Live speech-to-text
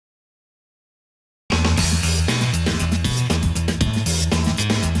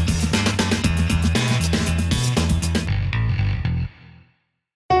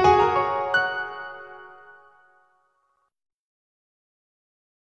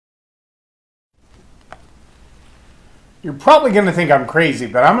You're probably going to think I'm crazy,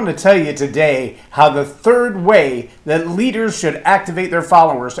 but I'm going to tell you today how the third way that leaders should activate their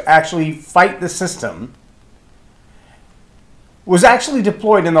followers to actually fight the system was actually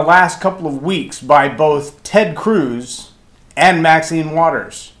deployed in the last couple of weeks by both Ted Cruz and Maxine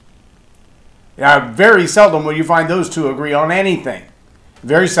Waters. Now, very seldom will you find those two agree on anything.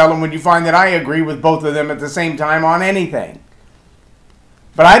 Very seldom would you find that I agree with both of them at the same time on anything.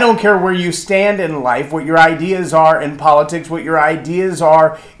 But I don't care where you stand in life, what your ideas are in politics, what your ideas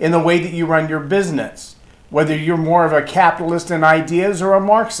are in the way that you run your business. Whether you're more of a capitalist in ideas or a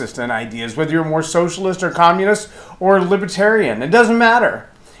Marxist in ideas. Whether you're more socialist or communist or libertarian. It doesn't matter.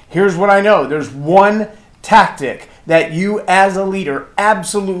 Here's what I know. There's one tactic that you as a leader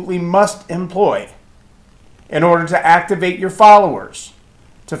absolutely must employ in order to activate your followers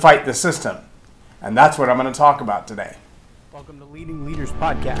to fight the system. And that's what I'm going to talk about today. Welcome to Leading Leaders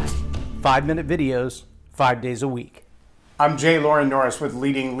Podcast. 5-minute videos, 5 days a week. I'm Jay Loren Norris with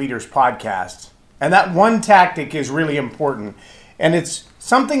Leading Leaders Podcast. And that one tactic is really important. And it's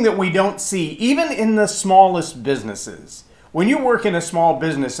something that we don't see, even in the smallest businesses. When you work in a small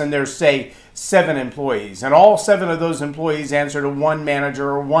business and there's, say, 7 employees, and all 7 of those employees answer to one manager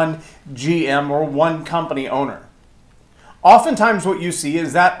or one GM or one company owner. Oftentimes what you see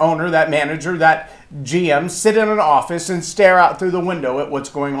is that owner, that manager, that GM sit in an office and stare out through the window at what's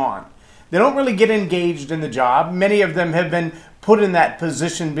going on. They don't really get engaged in the job. Many of them have been put in that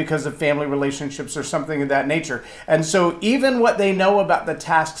position because of family relationships or something of that nature. And so even what they know about the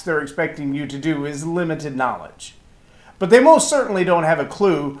tasks they're expecting you to do is limited knowledge. But they most certainly don't have a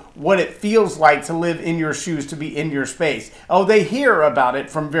clue what it feels like to live in your shoes, to be in your space. Oh, they hear about it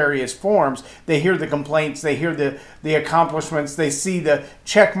from various forms. They hear the complaints, they hear the accomplishments, they see the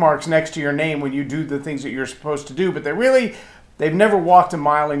check marks next to your name when you do the things that you're supposed to do. But they've never walked a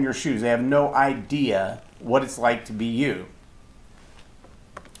mile in your shoes. They have no idea what it's like to be you.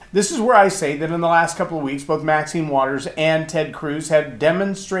 This is where I say that in the last couple of weeks, both Maxine Waters and Ted Cruz have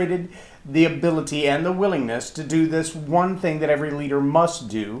demonstrated the ability and the willingness to do this one thing that every leader must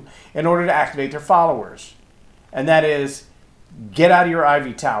do in order to activate their followers. And that is, get out of your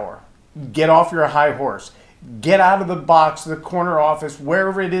ivory tower. Get off your high horse. Get out of the box, the corner office,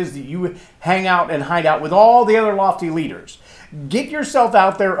 wherever it is that you hang out and hide out with all the other lofty leaders. Get yourself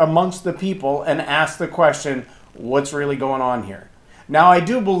out there amongst the people and ask the question, what's really going on here? Now, I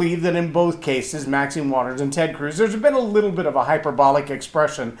do believe that in both cases, Maxine Waters and Ted Cruz, there's been a little bit of a hyperbolic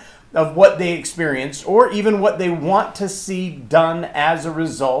expression of what they experienced or even what they want to see done as a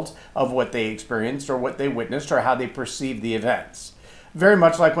result of what they experienced or what they witnessed or how they perceived the events. Very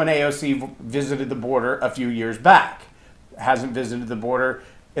much like when AOC visited the border a few years back. Hasn't visited the border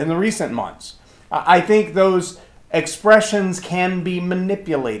in the recent months. I think those expressions can be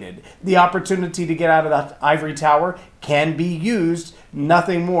manipulated. The opportunity to get out of that ivory tower can be used,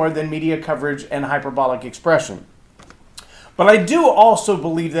 nothing more than media coverage and hyperbolic expression. But I do also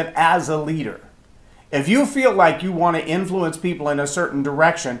believe that as a leader, if you feel like you want to influence people in a certain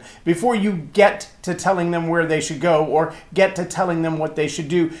direction, before you get to telling them where they should go or get to telling them what they should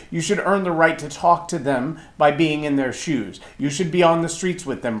do, you should earn the right to talk to them by being in their shoes. You should be on the streets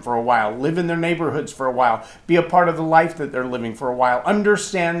with them for a while, live in their neighborhoods for a while, be a part of the life that they're living for a while,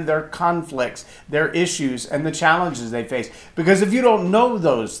 understand their conflicts, their issues, and the challenges they face. Because if you don't know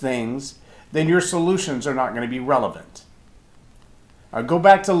those things, then your solutions are not going to be relevant. Go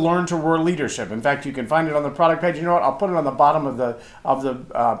back to Learn to Roar Leadership. In fact, you can find it on the product page. You know what? I'll put it on the bottom of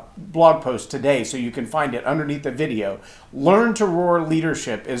the blog post today so you can find it underneath the video. Learn to Roar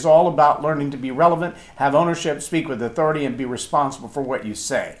Leadership is all about learning to be relevant, have ownership, speak with authority, and be responsible for what you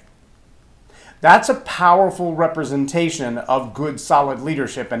say. That's a powerful representation of good, solid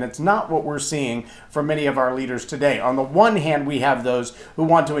leadership, and it's not what we're seeing from many of our leaders today. On the one hand, we have those who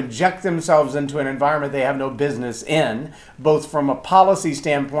want to inject themselves into an environment they have no business in, both from a policy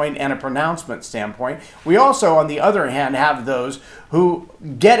standpoint and a pronouncement standpoint. We also, on the other hand, have those who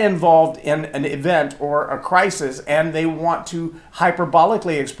get involved in an event or a crisis, and they want to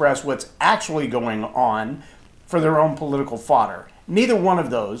hyperbolically express what's actually going on for their own political fodder. Neither one of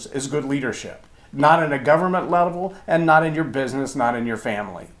those is good leadership. Not in a government level, and not in your business, not in your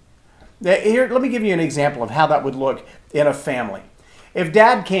family. Here, let me give you an example of how that would look in a family. If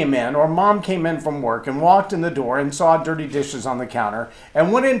dad came in or mom came in from work and walked in the door and saw dirty dishes on the counter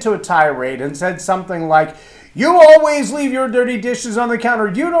and went into a tirade and said something like, "You always leave your dirty dishes on the counter.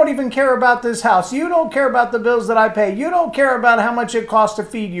 You don't even care about this house. You don't care about the bills that I pay. You don't care about how much it costs to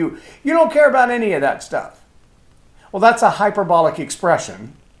feed you. You don't care about any of that stuff." Well, that's a hyperbolic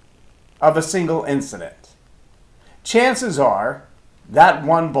expression of a single incident. Chances are that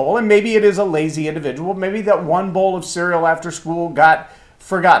one bowl, and maybe it is a lazy individual, maybe that one bowl of cereal after school got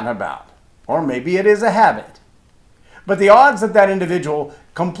forgotten about, or maybe it is a habit. But the odds that that individual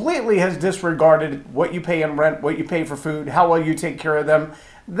completely has disregarded what you pay in rent, what you pay for food, how well you take care of them,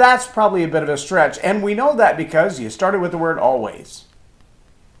 that's probably a bit of a stretch. And we know that because you started with the word always.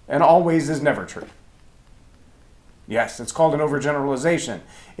 And always is never true. Yes, it's called an overgeneralization.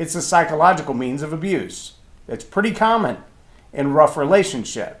 It's a psychological means of abuse. It's pretty common in rough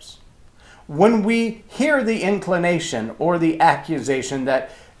relationships. When we hear the inclination or the accusation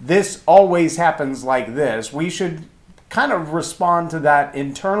that this always happens like this, we should kind of respond to that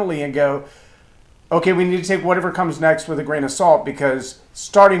internally and go, okay, we need to take whatever comes next with a grain of salt, because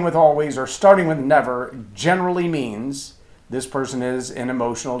starting with always or starting with never generally means this person is in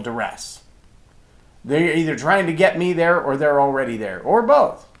emotional duress. They're either trying to get me there or they're already there, or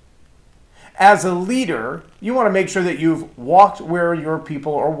both. As a leader, you want to make sure that you've walked where your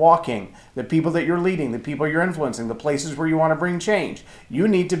people are walking, the people that you're leading, the people you're influencing, the places where you want to bring change. You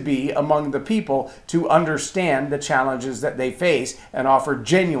need to be among the people to understand the challenges that they face and offer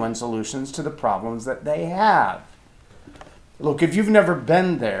genuine solutions to the problems that they have. Look, if you've never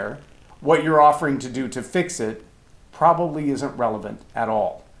been there, what you're offering to do to fix it probably isn't relevant at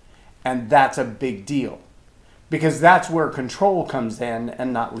all. And that's a big deal, because that's where control comes in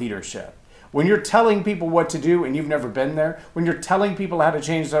and not leadership. When you're telling people what to do and you've never been there, when you're telling people how to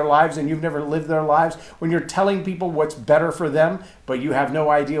change their lives and you've never lived their lives, when you're telling people what's better for them, but you have no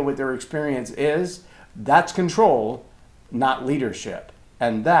idea what their experience is, that's control, not leadership.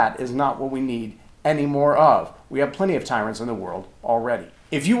 And that is not what we need any more of. We have plenty of tyrants in the world already.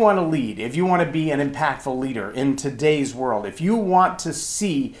 If you want to lead, if you want to be an impactful leader in today's world, if you want to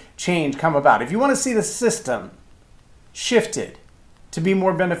see change come about, if you want to see the system shifted to be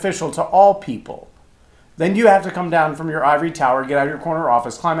more beneficial to all people, then you have to come down from your ivory tower, get out of your corner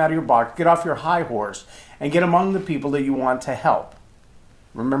office, climb out of your box, get off your high horse, and get among the people that you want to help.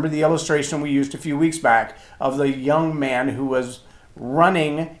 Remember the illustration we used a few weeks back of the young man who was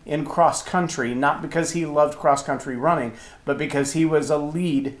running in cross country, not because he loved cross country running, but because he was a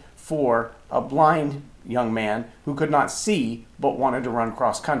lead for a blind young man who could not see but wanted to run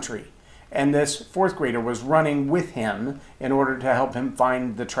cross country. And this fourth grader was running with him in order to help him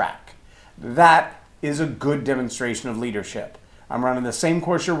find the track. That is a good demonstration of leadership. I'm running the same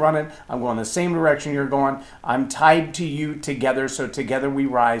course you're running. I'm going the same direction you're going. I'm tied to you together, so together we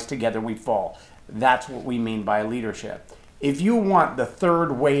rise, together we fall. That's what we mean by leadership. If you want the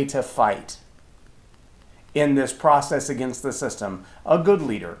third way to fight in this process against the system, a good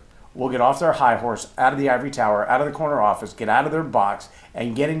leader will get off their high horse, out of the ivory tower, out of the corner office, get out of their box,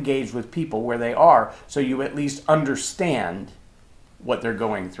 and get engaged with people where they are, so you at least understand what they're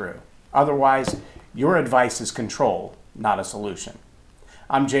going through. Otherwise, your advice is control, not a solution.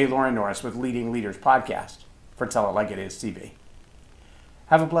 I'm J. Loren Norris with Leading Leaders Podcast for Tell It Like It Is TV.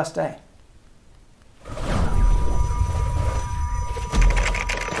 Have a blessed day.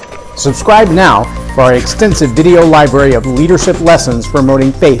 Subscribe now for our extensive video library of leadership lessons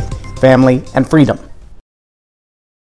promoting faith, family, and freedom.